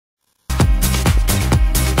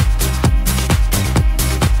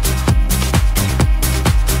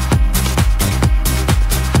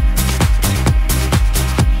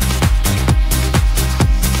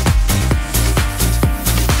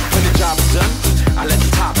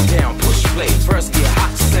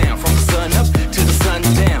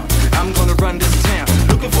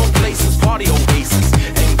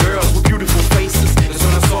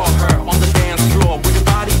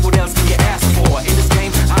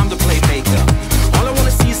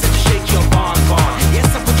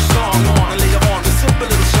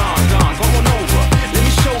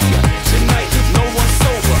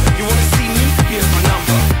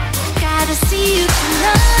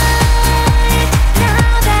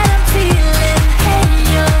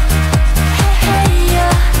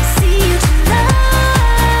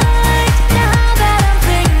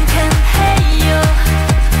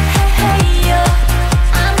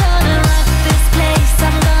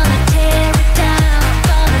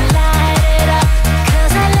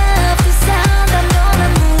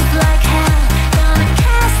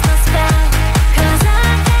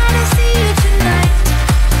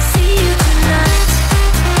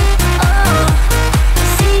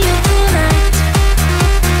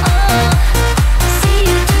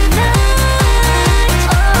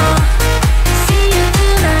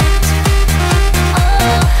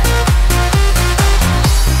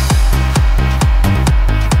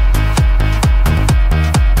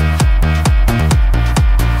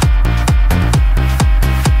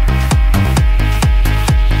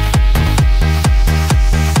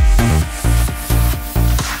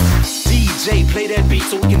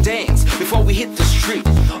we hit the street.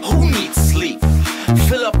 Who needs sleep?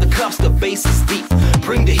 Fill up the cups, the bass is deep.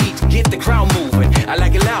 Bring the heat, get the crowd moving. I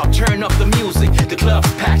like it loud, turn up the music. The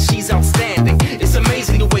club's packed, she's outstanding. It's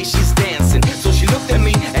amazing the way she's dancing. So she looked at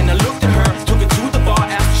me and I looked at her. Took her to the bar,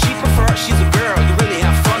 asked if she preferred. She's a girl you really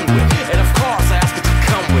have fun with. And of course I asked her to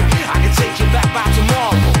come with. I can take you back by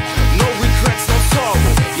tomorrow. No regrets, no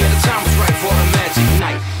sorrow. Yeah, the time was right for a magic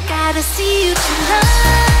night. Gotta see you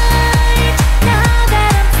tonight. Now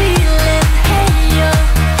that I'm feeling, hey yo,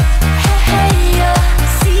 hey yo.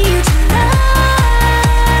 See you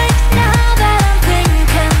tonight. Now that I'm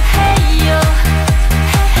thinking, hey yo,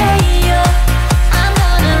 hey yo. I'm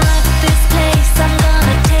gonna rock this place, I'm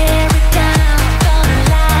gonna tear it down, gonna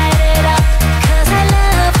light it up. 'Cause I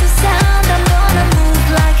love the sound, I'm gonna move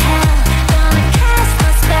like hell, gonna cast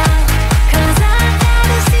my spell. 'Cause I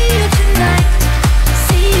gotta see you tonight,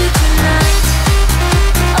 see you tonight.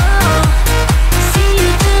 Oh, see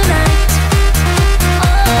you tonight.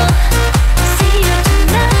 Oh, see you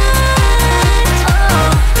tonight. Oh,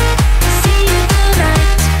 see you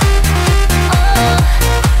tonight.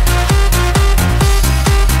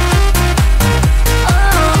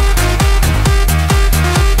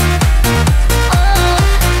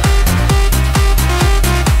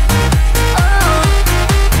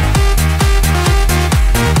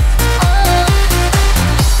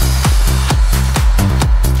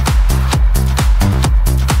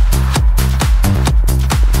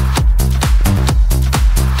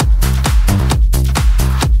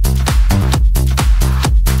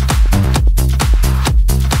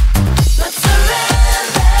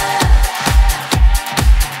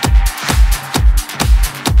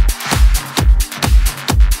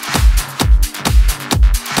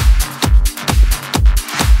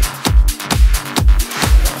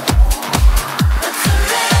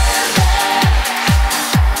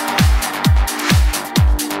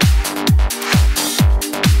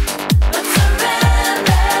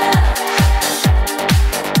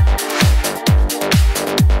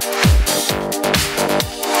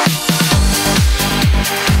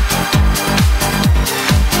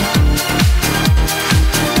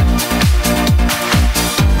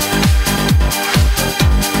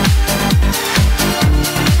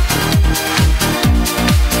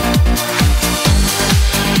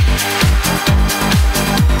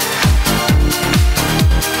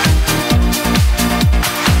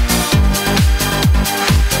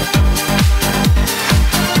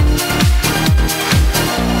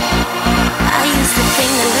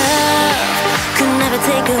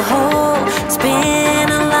 Take a hold, spin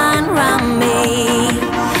a line round me.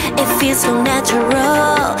 It feels so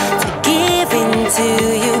natural to give into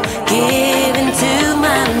you, give into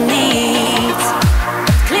my needs.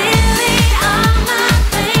 Clearly I'm not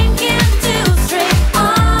thinking too straight,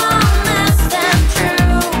 honest and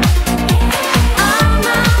true. I'm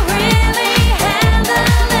not really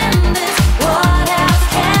handling this. What else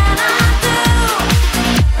can I do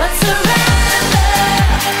but surrender?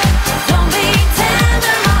 Don't be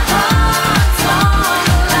tender, my heart's on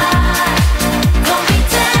the line. Don't be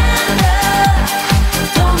tender,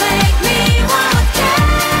 don't make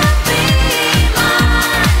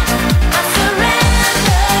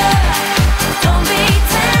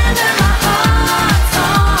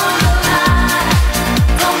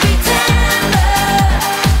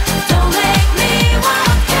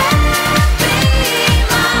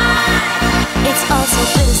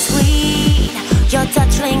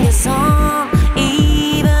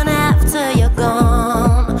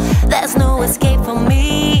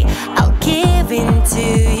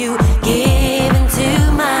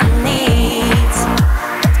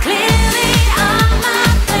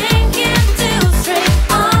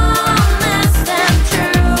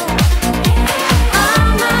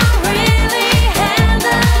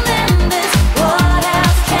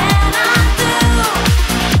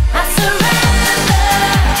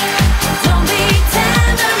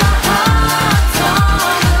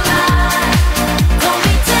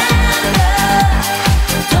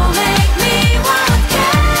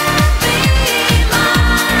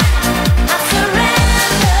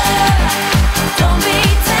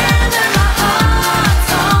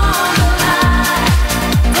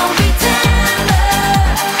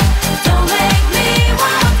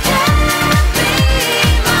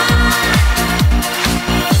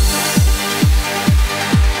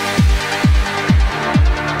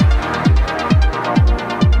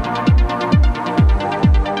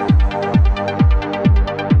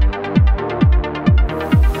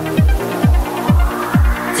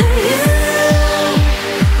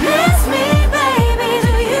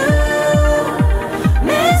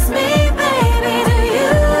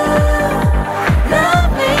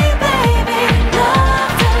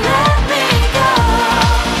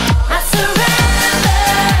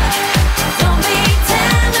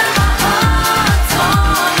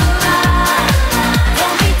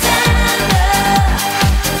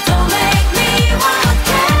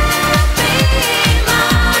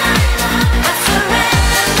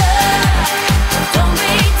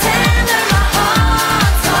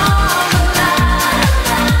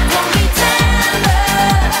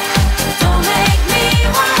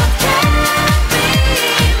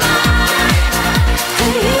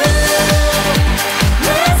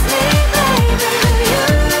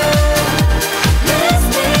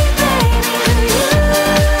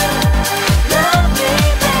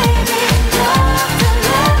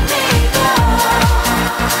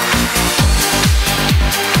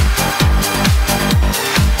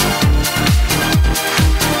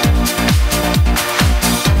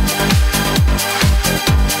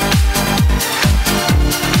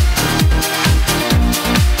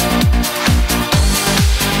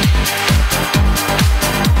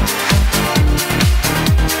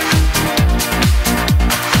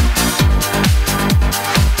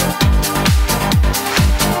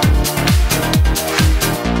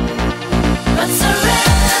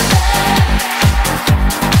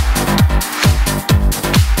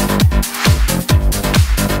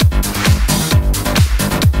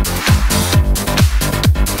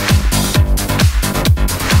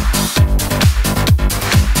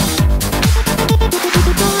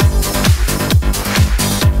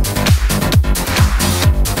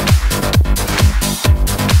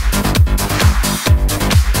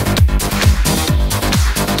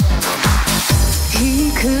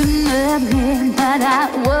Couldn't admit that I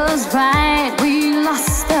was right. We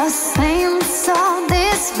lost the same, saw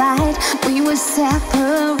this fight. We were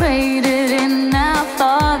separated in our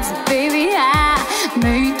thoughts. Baby, I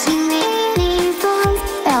made too many thoughts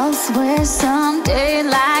elsewhere someday.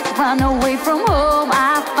 Like run away from home,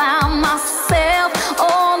 I